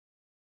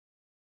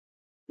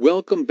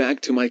Welcome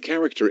back to my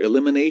character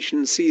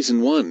Elimination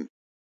Season 1.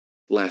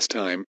 Last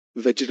time,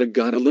 Vegeta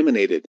got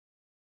eliminated.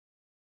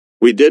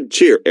 We did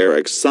cheer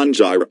Eric's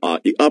Sanjira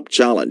up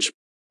challenge.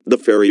 The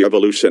Fairy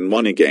Evolution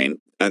won again,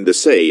 and the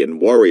Saiyan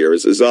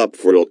Warriors is up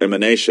for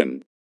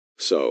elimination.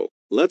 So,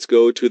 let's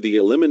go to the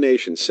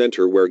Elimination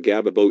Center where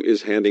Gababo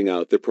is handing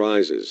out the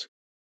prizes.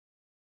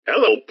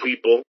 Hello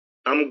people,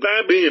 I'm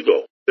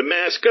Gababo, the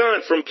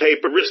mascot from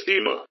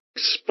Paperistima,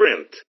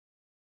 Sprint.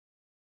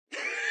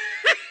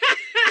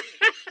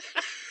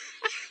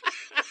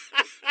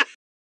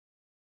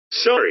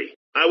 Sorry,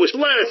 I was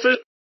laughing.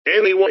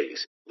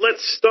 Anyways,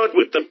 let's start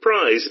with the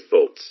prize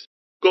votes.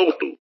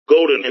 Goku,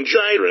 Golden and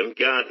Jiren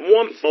got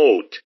 1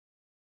 vote.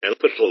 And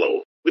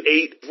Piccolo, with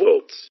 8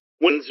 votes,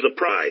 wins the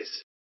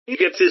prize. He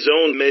gets his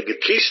own Mega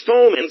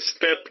Keystone and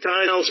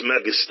Steptile's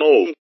Mega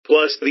Stone,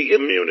 plus the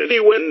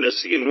immunity when the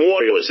Saiyan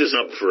Warriors is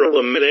up for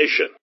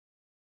elimination.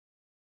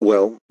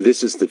 Well,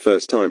 this is the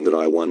first time that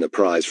I won a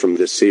prize from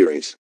this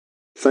series.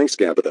 Thanks,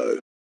 Gababo.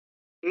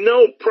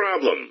 No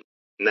problem.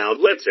 Now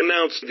let's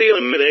announce the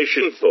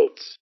elimination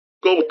votes.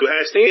 Goku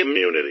has the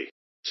immunity,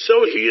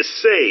 so he is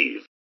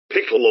safe.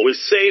 Piccolo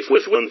is safe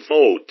with 1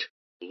 vote.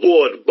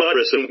 Lord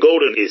Butters and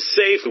Golden is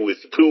safe with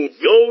 2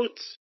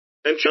 votes.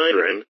 And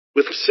Jiren,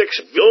 with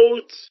 6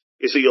 votes,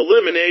 is he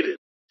eliminated.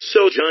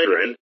 So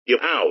Jiren,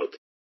 you're out.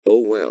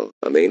 Oh well,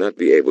 I may not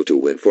be able to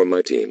win for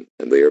my team,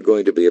 and they are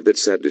going to be a bit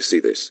sad to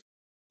see this.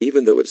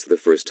 Even though it's the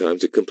first time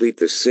to complete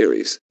this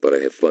series, but I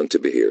have fun to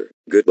be here.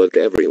 Good luck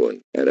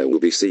everyone, and I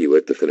will see you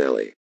at the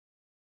finale.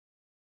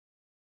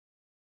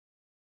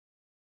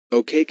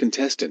 Okay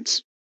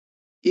contestants.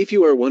 If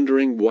you are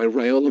wondering why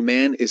Ryola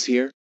Man is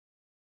here,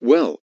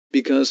 well,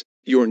 because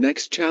your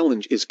next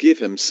challenge is give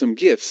him some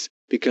gifts,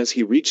 because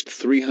he reached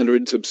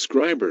 300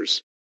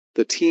 subscribers.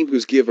 The team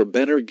who's give a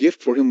better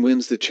gift for him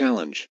wins the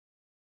challenge.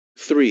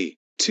 3,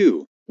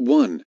 2,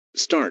 1,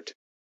 start.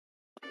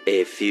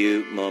 A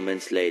few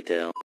moments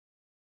later.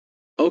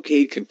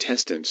 Okay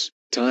contestants,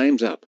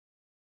 time's up.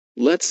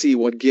 Let's see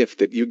what gift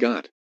that you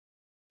got.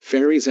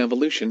 Fairy's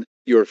Evolution,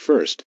 you're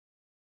first.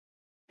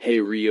 Hey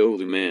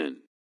Ryola Man.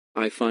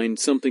 I find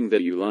something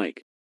that you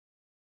like.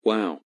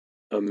 Wow.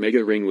 A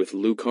Mega Ring with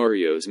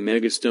Lucario's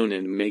Mega Stone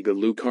and Mega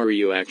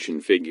Lucario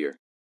action figure.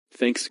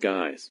 Thanks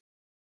guys.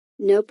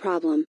 No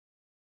problem.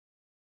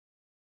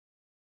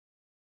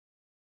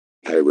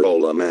 Hey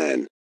Roller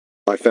Man.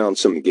 I found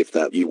some gift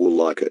that you will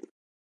like it.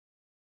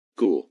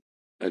 Cool.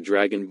 A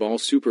Dragon Ball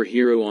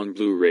superhero on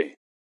Blu-ray.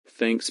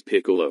 Thanks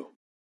Piccolo.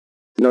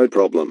 No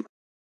problem.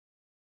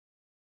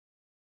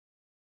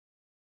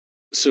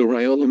 So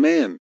Ryola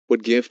Man,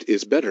 what gift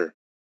is better?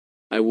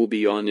 I will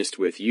be honest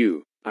with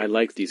you, I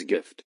like these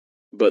gift.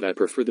 But I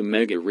prefer the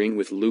Mega Ring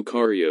with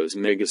Lucario's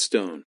Mega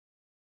Stone.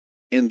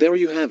 And there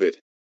you have it.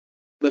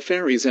 The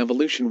Fairy's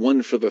Evolution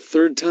won for the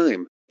 3rd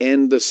time,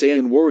 and the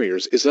Saiyan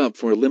Warriors is up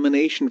for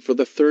elimination for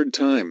the 3rd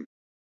time.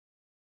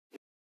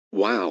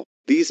 Wow,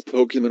 these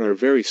Pokemon are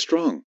very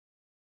strong.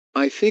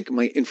 I think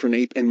my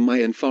Infernape and my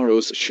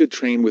Ampharos should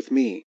train with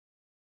me.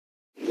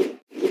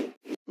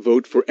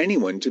 Vote for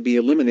anyone to be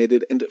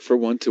eliminated and for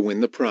one to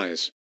win the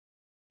prize.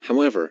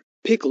 However,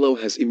 Piccolo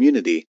has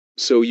immunity,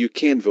 so you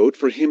can't vote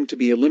for him to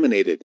be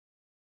eliminated.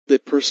 The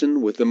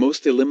person with the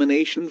most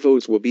elimination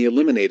votes will be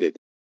eliminated.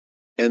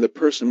 And the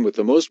person with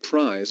the most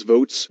prize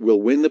votes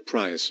will win the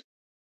prize.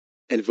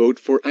 And vote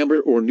for Amber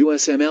or New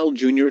SML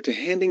Jr. to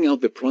handing out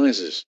the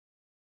prizes.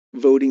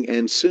 Voting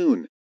ends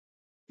soon.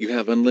 You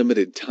have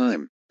unlimited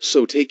time,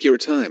 so take your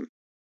time.